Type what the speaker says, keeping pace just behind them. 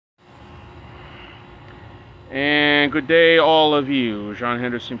And good day, all of you. Jean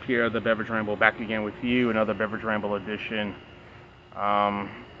Henderson Pierre, the Beverage Ramble, back again with you. Another Beverage Ramble edition. I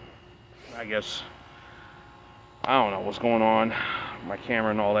guess, I don't know what's going on. My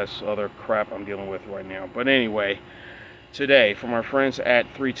camera and all that other crap I'm dealing with right now. But anyway, today, from our friends at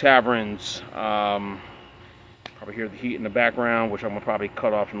Three Taverns, probably hear the heat in the background, which I'm going to probably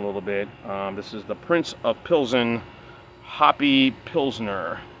cut off in a little bit. This is the Prince of Pilsen Hoppy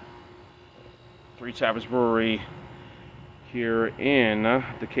Pilsner. Three Taverns Brewery here in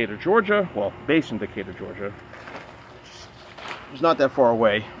Decatur, Georgia. Well, based in Decatur, Georgia. It's not that far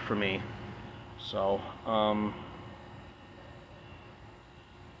away from me. So,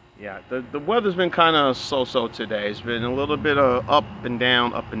 yeah, the weather's been kind of so-so today. It's been a little bit of up and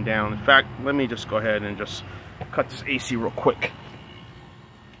down, up and down. In fact, let me just go ahead and just cut this AC real quick.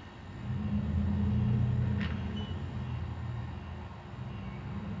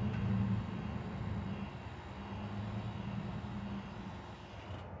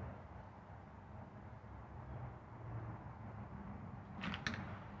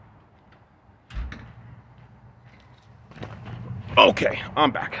 Okay,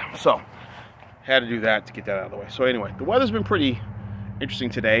 I'm back. So, had to do that to get that out of the way. So anyway, the weather's been pretty interesting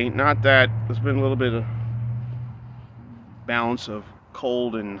today. Not that there's been a little bit of balance of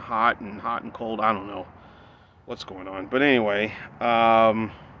cold and hot and cold. I don't know what's going on. But anyway,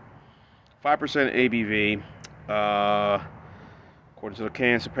 5% ABV. According to the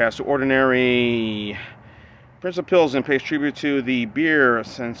can, surpassed the ordinary. Prince of Pilsen pays tribute to the beer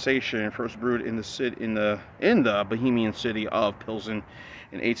sensation first brewed in the Bohemian city of Pilsen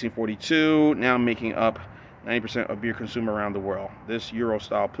in 1842, now making up 90% of beer consumed around the world. This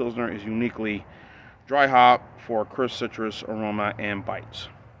Euro-style Pilsner is uniquely dry hop for crisp citrus aroma and bites.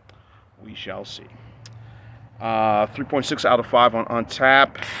 We shall see. 3.6 out of 5 on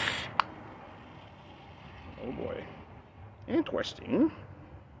tap. Oh boy. Interesting.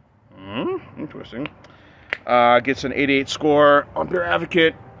 Interesting. Gets an 88 score on Beer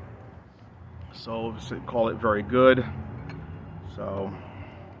Advocate, so call it very good. So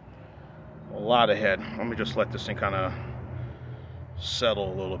a lot ahead. Let me just let this thing kind of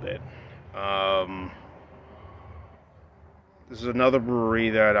settle a little bit. This is another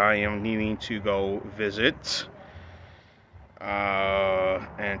brewery that I am needing to go visit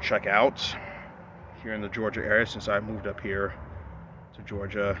and check out here in the Georgia area since I moved up here to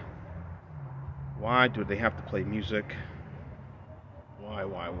Georgia. Why do they have to play music? Why? I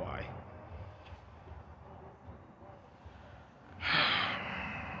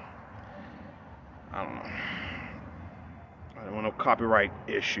don't know. I don't want no copyright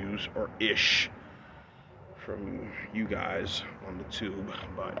issues or ish from you guys on the tube,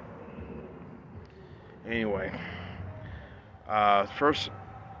 but anyway. First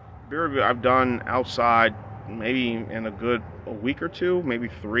beer review I've done outside maybe in a week or two, maybe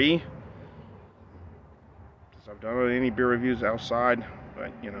 3. I've done any beer reviews outside,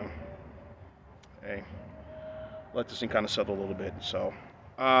 but you know, hey, let this thing kind of settle a little bit. So,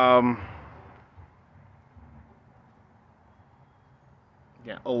 yeah,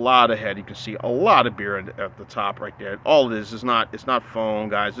 a lot ahead. You can see a lot of beer at the top right there. All of this is it's not foam,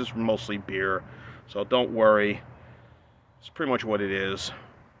 guys. This is mostly beer, so don't worry. It's pretty much what it is.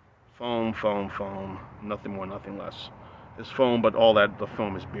 Foam. Nothing more, nothing less. It's foam, but all that the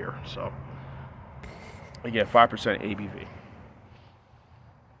foam is beer. So. Again, 5% ABV.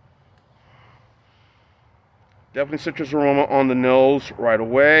 Definitely citrus aroma on the nose right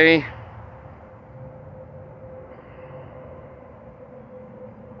away.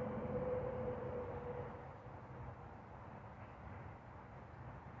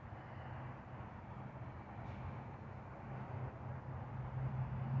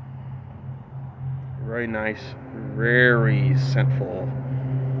 Very nice, very scentful.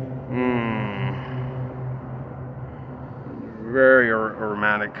 Very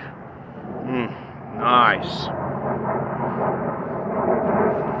aromatic. Nice.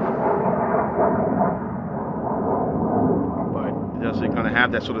 But it doesn't gonna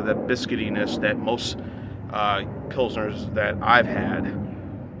have that sort of that biscuitiness that most pilsners that I've had.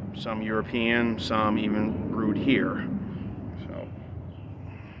 Some European, some even brewed here.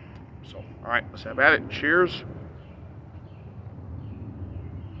 So all right, let's have at it. Cheers.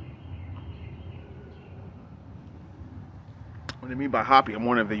 What I mean by hoppy, I'm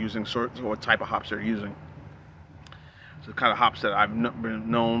wondering if they're using what type of hops they're using. It's the kind of hops that I've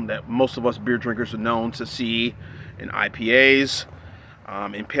known that most of us beer drinkers are known to see in IPAs,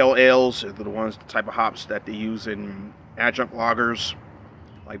 in pale ales. They're the type of hops that they use in adjunct lagers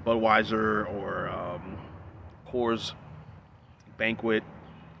like Budweiser or Coors Banquet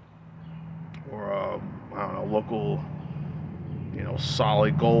or I don't know, local, you know,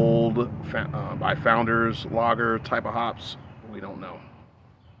 solid gold by Founders lager type of hops. We don't know.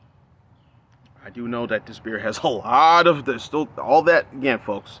 I do know that this beer has a lot of, there's still all that, again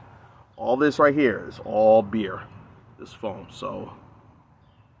folks, all this right here is all beer, this foam. So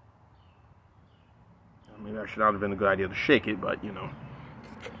maybe that should not have been a good idea to shake it, but you know,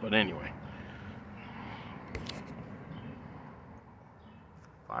 but anyway.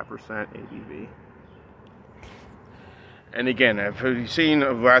 5% ABV. And again, if you've seen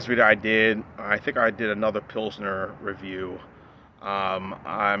the last video I did, I think I did another Pilsner review.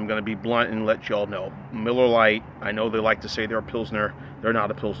 I'm going to be blunt and let y'all know. Miller Lite, I know they like to say they're a Pilsner. They're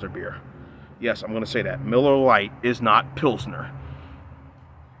not a Pilsner beer. Yes, I'm going to say that. Miller Lite is not Pilsner.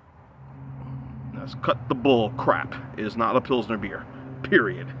 That's cut the bull crap. It is not a Pilsner beer.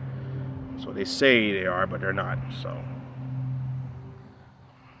 Period. So they say they are, but they're not. So.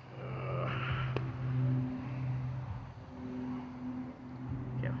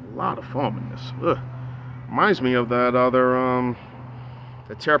 A lot of foam in this. Ugh. Reminds me of that other,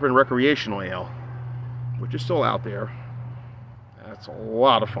 the Terrapin Recreational Ale, which is still out there. That's a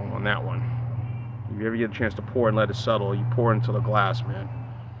lot of foam on that one. If you ever get a chance to pour and let it settle, you pour it into the glass, man.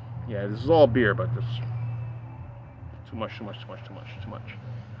 Yeah, this is all beer, but this too much.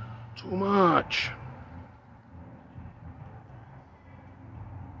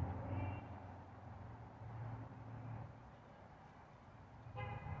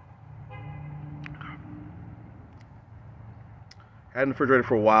 Had in the refrigerator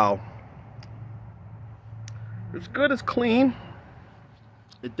for a while. It's good, it's clean.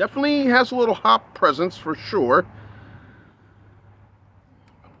 It definitely has a little hop presence for sure.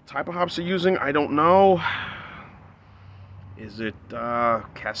 What type of hops they're using, I don't know. Is it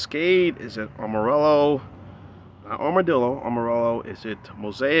Cascade? Is it Amarillo? Not Armadillo, Amarillo. Is it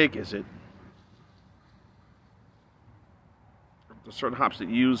Mosaic? Is it the certain hops that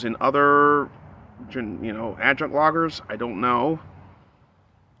you use in other, you know, adjunct lagers? I don't know.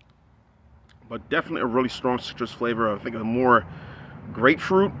 But definitely a really strong citrus flavor. I think of more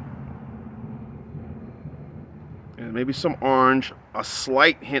grapefruit and maybe some orange, a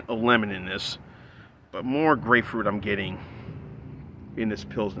slight hint of lemon in this, but more grapefruit I'm getting in this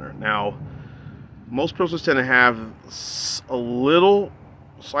Pilsner. Now, most Pilsners tend to have a little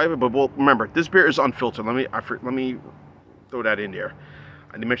slight, but well, remember, this beer is unfiltered. Let me throw that in there.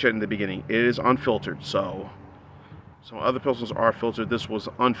 I didn't mention that in the beginning. It is unfiltered, so some other Pilsners are filtered. This was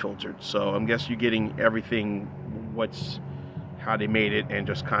unfiltered, so I'm guessing you're getting everything, how they made it, and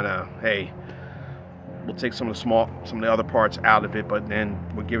just kind of, hey, we'll take some of the other parts out of it, but then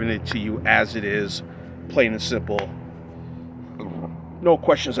we're giving it to you as it is, plain and simple, no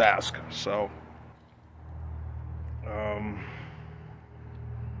questions asked. So,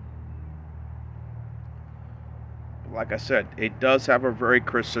 like I said, it does have a very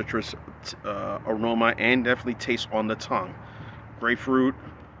crisp citrus aroma and definitely taste on the tongue. Grapefruit,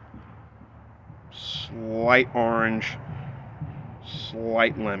 slight orange,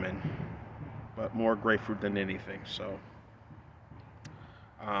 slight lemon, but more grapefruit than anything. So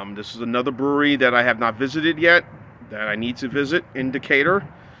this is another brewery that I have not visited yet, that I need to visit in Decatur.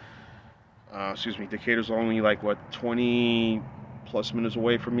 Excuse me, Decatur's only like what, 20 plus minutes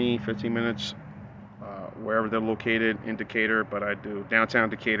away from me, 15 minutes. Wherever they're located in Decatur, but I do. Downtown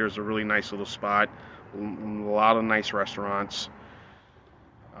Decatur is a really nice little spot. A lot of nice restaurants.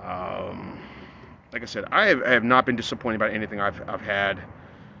 Like I said, I have not been disappointed by anything I've had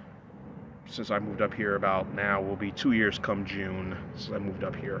since I moved up here. About now will be 2 years come June since I moved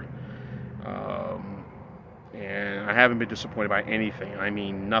up here, and I haven't been disappointed by anything. I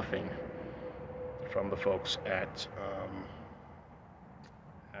mean nothing from the folks at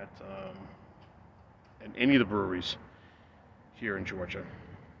any of the breweries here in Georgia.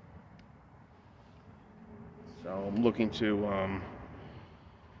 So I'm looking to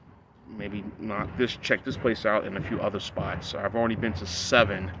maybe check this place out and a few other spots. So I've already been to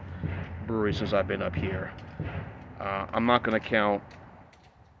 7 breweries since I've been up here. I'm not going to count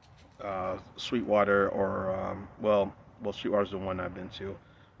Sweetwater or well, Sweetwater's the one I've been to.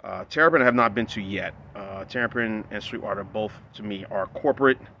 Terrapin I have not been to yet. Terrapin and Sweetwater both to me are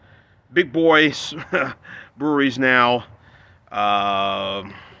corporate big boys breweries now. You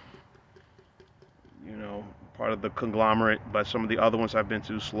know, part of the conglomerate, but some of the other ones I've been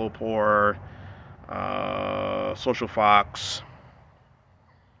to, Slow Pour, Social Fox,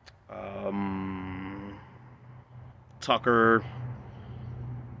 Tucker,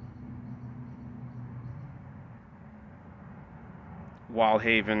 Wild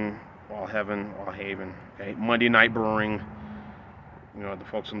Haven, okay, Monday Night Brewing, you know, the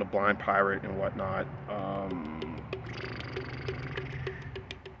folks in the Blind Pirate and whatnot.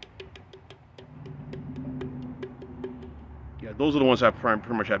 Yeah, those are the ones I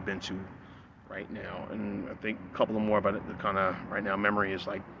pretty much have been to right now, and I think a couple of more, but the kind of right now memory is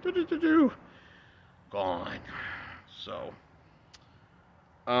like gone. So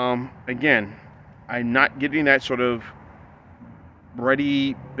again, I'm not getting that sort of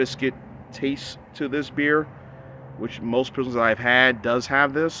bready biscuit taste to this beer, which most pilsners that I've had does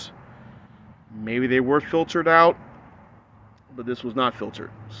have this. Maybe they were filtered out, but this was not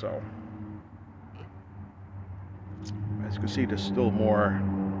filtered. So as you can see, there's still more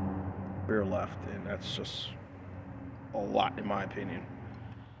beer left, and that's just a lot in my opinion.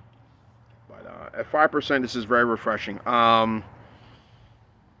 But at 5%, this is very refreshing. I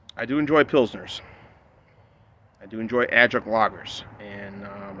do enjoy pilsners. I do enjoy adjunct lagers, and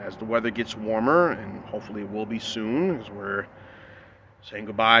as the weather gets warmer, and hopefully it will be soon, as we're saying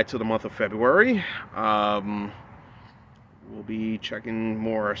goodbye to the month of February, we'll be checking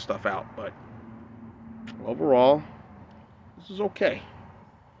more stuff out. But overall, this is okay.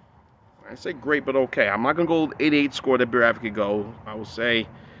 I say great, but okay. I'm not going to go 88 score that Beer Advocate go. I will say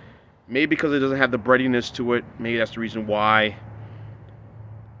maybe because it doesn't have the breadiness to it. Maybe that's the reason why.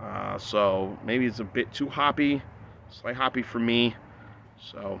 So maybe it's a bit too hoppy. Slight hoppy for me.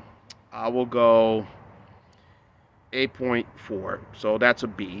 So I will go 8.4. So that's a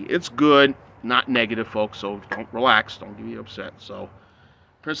B. It's good, not negative, folks. So don't relax. Don't get upset. So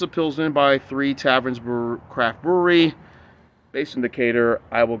Prince of Pilsen by 3 Taverns Craft Brewery. Based in Decatur,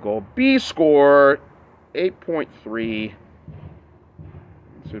 I will go B score, 8.3.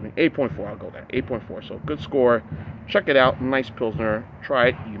 Excuse me, 8.4. I'll go there. 8.4. So good score. Check it out. Nice Pilsner. Try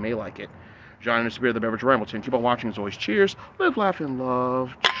it. You may like it. John and the Spirit of the Beverage Rambleton. Keep on watching. As always, cheers. Live, laugh, and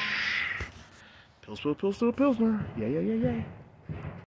love. Pilsner. Yeah, yeah, yeah, yeah.